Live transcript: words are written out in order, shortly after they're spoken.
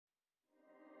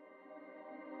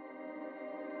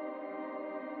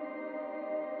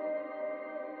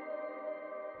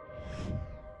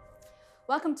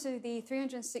Welcome to the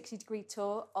 360-degree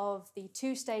tour of the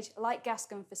two-stage light gas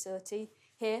gun facility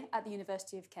here at the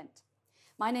University of Kent.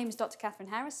 My name is Dr. Kathryn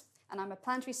Harris, and I'm a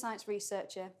planetary science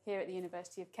researcher here at the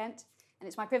University of Kent, and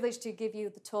it's my privilege to give you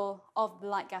the tour of the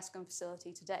light gas gun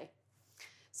facility today.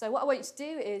 So what I want you to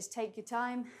do is take your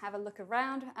time, have a look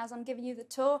around as I'm giving you the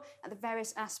tour at the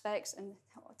various aspects and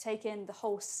take in the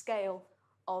whole scale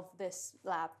of this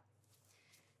lab.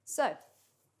 So,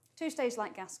 two-stage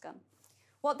light gas gun.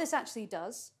 What this actually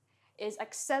does is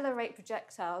accelerate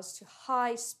projectiles to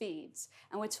high speeds,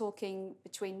 and we're talking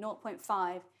between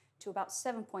 0.5 to about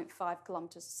 7.5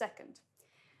 kilometers a second.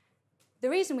 The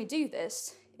reason we do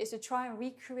this is to try and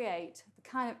recreate the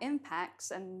kind of impacts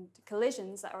and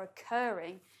collisions that are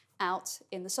occurring out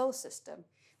in the solar system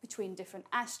between different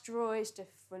asteroids,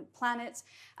 different planets,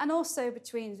 and also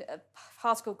between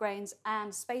particle grains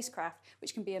and spacecraft,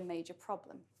 which can be a major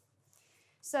problem.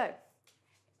 So,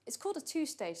 it's called a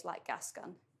two-stage light gas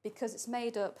gun because it's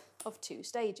made up of two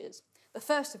stages, the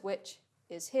first of which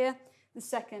is here, the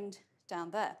second down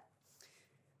there.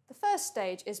 The first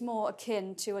stage is more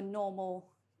akin to a normal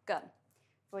gun,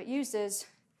 where it uses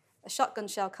a shotgun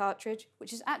shell cartridge,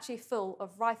 which is actually full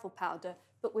of rifle powder,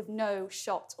 but with no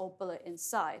shot or bullet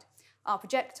inside. Our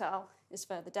projectile is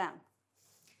further down.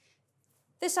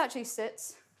 This actually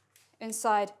sits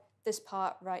inside this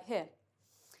part right here,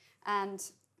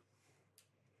 and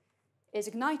is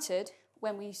ignited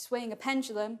when we swing a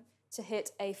pendulum to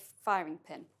hit a firing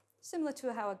pin, similar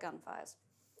to how a gun fires.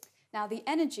 Now, the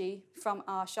energy from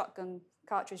our shotgun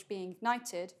cartridge being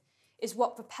ignited is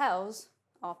what propels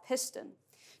our piston.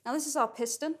 Now, this is our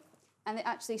piston, and it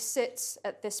actually sits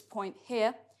at this point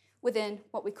here within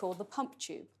what we call the pump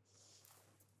tube.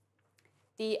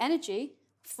 The energy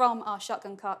from our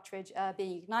shotgun cartridge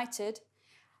being ignited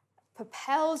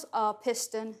propels our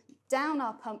piston down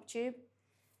our pump tube,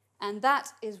 and that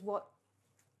is what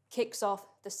kicks off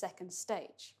the second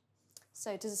stage.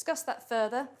 So to discuss that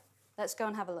further, let's go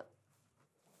and have a look.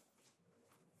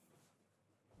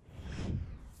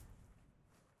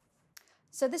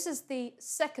 So this is the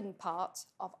second part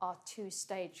of our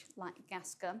two-stage light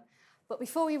gas gun. But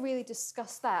before we really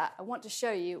discuss that, I want to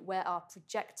show you where our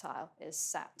projectile is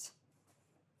sat.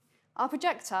 Our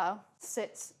projectile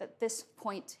sits at this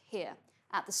point here,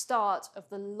 at the start of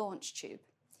the launch tube.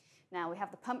 Now, we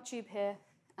have the pump tube here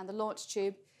and the launch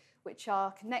tube, which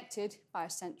are connected by a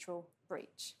central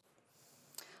breech.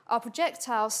 Our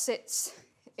projectile sits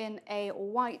in a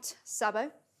white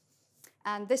sabot,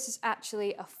 and this is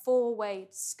actually a four-way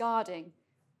discarding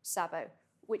sabot,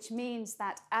 which means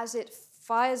that as it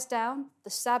fires down, the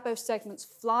sabot segments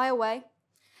fly away,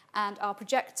 and our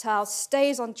projectile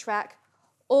stays on track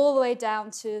all the way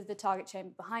down to the target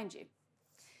chamber behind you.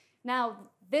 Now,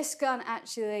 this gun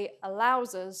actually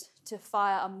allows us to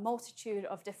fire a multitude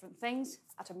of different things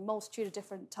at a multitude of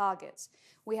different targets.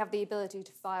 We have the ability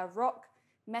to fire rock,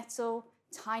 metal,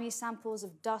 tiny samples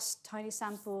of dust, tiny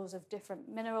samples of different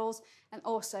minerals, and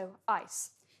also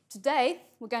ice. Today,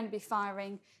 we're going to be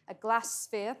firing a glass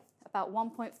sphere about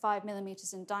 1.5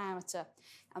 millimeters in diameter,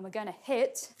 and we're going to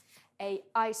hit an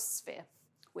ice sphere,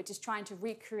 which is trying to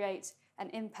recreate an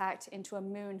impact into a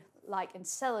moon like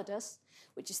Enceladus,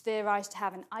 which is theorized to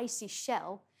have an icy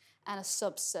shell and a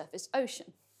subsurface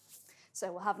ocean.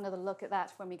 So we'll have another look at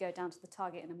that when we go down to the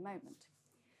target in a moment.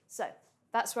 So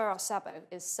that's where our sabot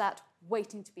is sat,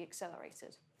 waiting to be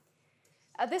accelerated.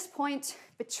 At this point,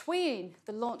 between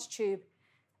the launch tube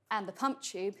and the pump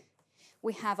tube,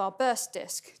 we have our burst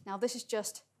disk. Now, this is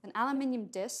just an aluminium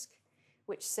disk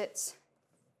which sits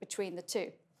between the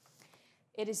two.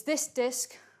 It is this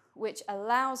disk which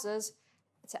allows us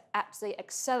to actually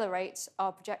accelerate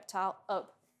our projectile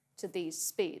up to these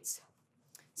speeds.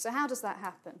 So how does that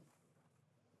happen?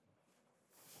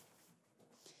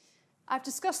 I've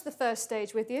discussed the first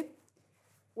stage with you,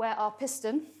 where our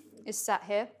piston is sat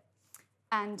here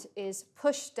and is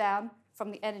pushed down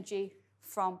from the energy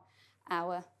from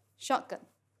our shotgun.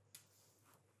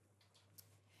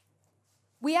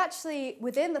 We actually,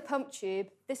 within the pump tube,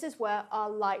 this is where our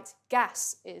light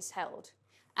gas is held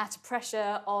at a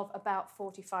pressure of about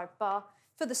 45 bar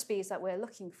for the speeds that we're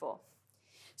looking for.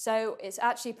 So it's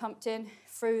actually pumped in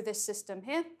through this system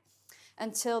here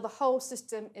until the whole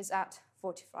system is at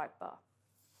 45 bar.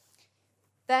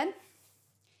 Then,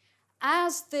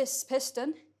 as this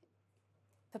piston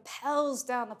propels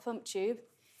down the pump tube,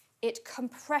 it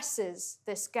compresses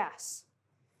this gas.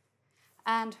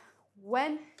 And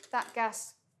when that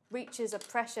gas reaches a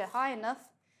pressure high enough,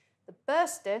 the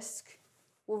burst disk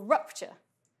will rupture,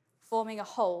 forming a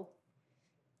hole.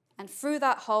 And through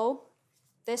that hole,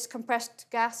 this compressed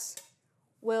gas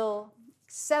will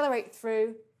accelerate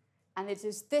through And it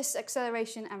is this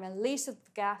acceleration and release of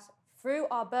the gas through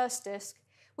our burst disk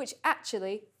which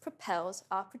actually propels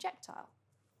our projectile.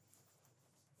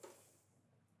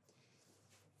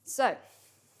 So,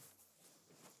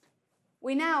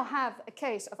 we now have a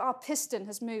case of our piston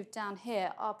has moved down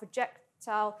here. Our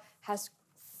projectile has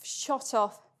shot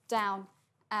off down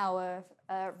our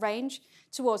range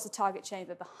towards the target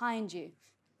chamber behind you.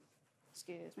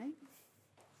 Excuse me.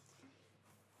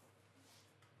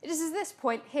 It is at this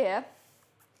point here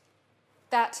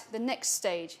that the next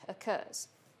stage occurs.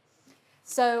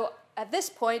 So at this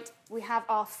point, we have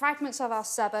our fragments of our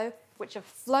sabot which have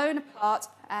flown apart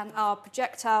and our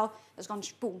projectile has gone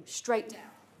boom, straight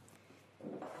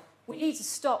down. We need to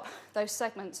stop those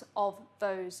segments of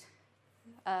those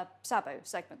sabot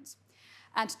segments.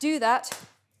 And to do that,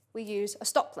 we use a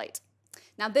stop plate.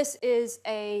 Now this is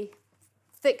a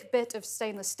thick bit of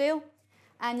stainless steel,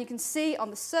 and you can see on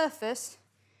the surface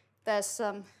there's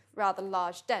some rather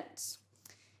large dents.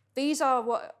 These are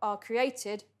what are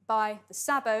created by the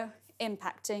sabot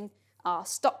impacting our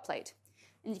stop plate.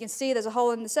 And you can see there's a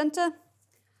hole in the center.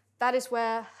 That is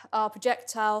where our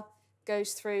projectile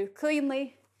goes through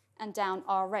cleanly and down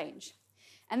our range.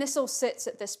 And this all sits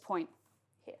at this point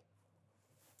here.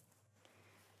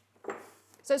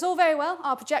 So it's all very well.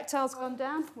 Our projectile's gone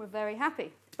down. We're very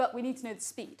happy. But we need to know the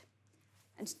speed.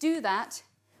 And to do that,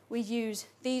 we use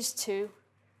these two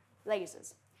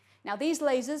lasers. Now, these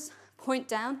lasers point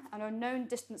down and are a known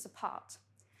distance apart.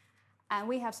 And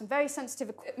we have some very sensitive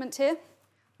equipment here,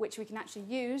 which we can actually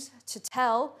use to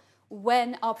tell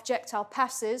when our projectile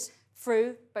passes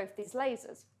through both these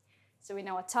lasers. So we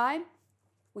know our time,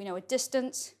 we know a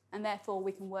distance, and therefore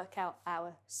we can work out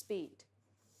our speed.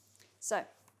 So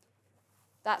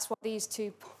that's what these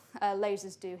two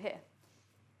lasers do here.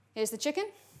 Here's the chicken.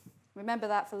 Remember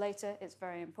that for later, it's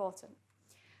very important.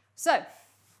 So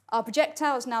our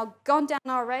projectile has now gone down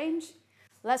our range.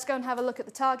 Let's go and have a look at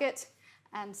the target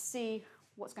and see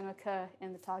what's going to occur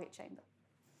in the target chamber.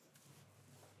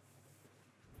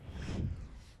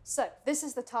 So this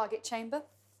is the target chamber.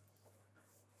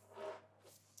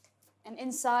 And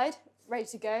inside, ready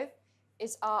to go,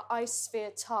 is our ice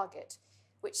sphere target,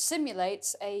 which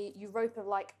simulates a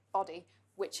Europa-like body,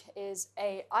 which is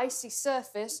an icy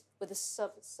surface with a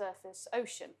subsurface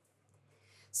ocean.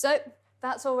 So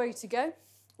that's all ready to go.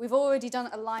 We've already done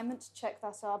alignment to check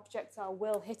that our projectile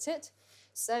will hit it.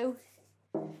 So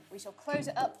we shall close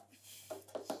it up.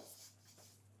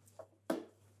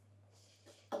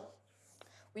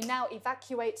 We now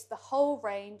evacuate the whole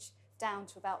range down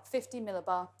to about 50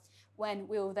 millibar, when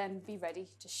we'll then be ready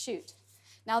to shoot.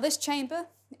 Now this chamber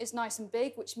is nice and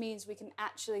big, which means we can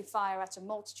actually fire at a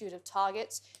multitude of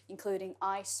targets, including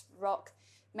ice, rock,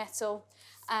 metal,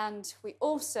 and we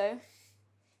also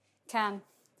can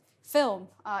film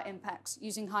our impacts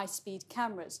using high-speed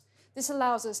cameras. This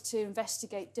allows us to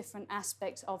investigate different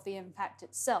aspects of the impact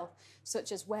itself,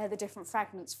 such as where the different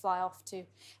fragments fly off to,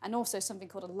 and also something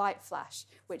called a light flash,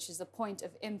 which is the point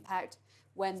of impact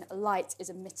when light is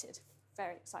emitted.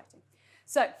 Very exciting.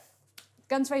 So,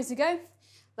 guns ready to go.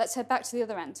 Let's head back to the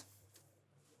other end.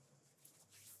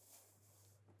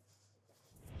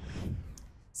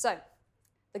 So,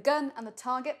 the gun and the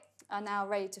target are now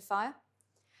ready to fire.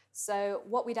 So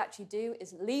what we'd actually do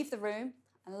is leave the room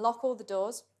and lock all the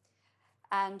doors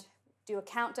and do a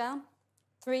countdown.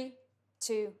 3,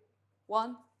 2,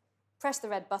 1. Press the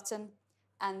red button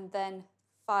and then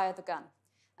fire the gun.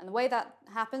 And the way that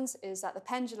happens is that the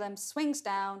pendulum swings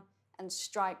down and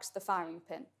strikes the firing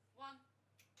pin. 1.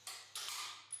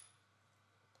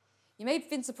 You may have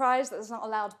been surprised that there's not a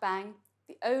loud bang.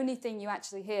 The only thing you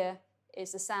actually hear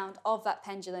is the sound of that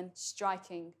pendulum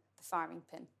striking the firing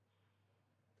pin.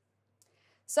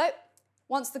 So,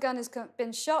 once the gun has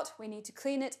been shot, we need to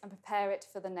clean it and prepare it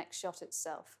for the next shot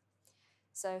itself.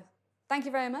 So, thank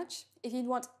you very much. If you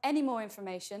want any more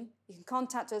information, you can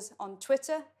contact us on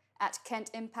Twitter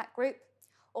 @Kent Impact Group,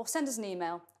 or send us an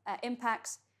email at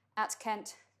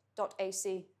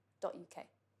impacts@kent.ac.uk.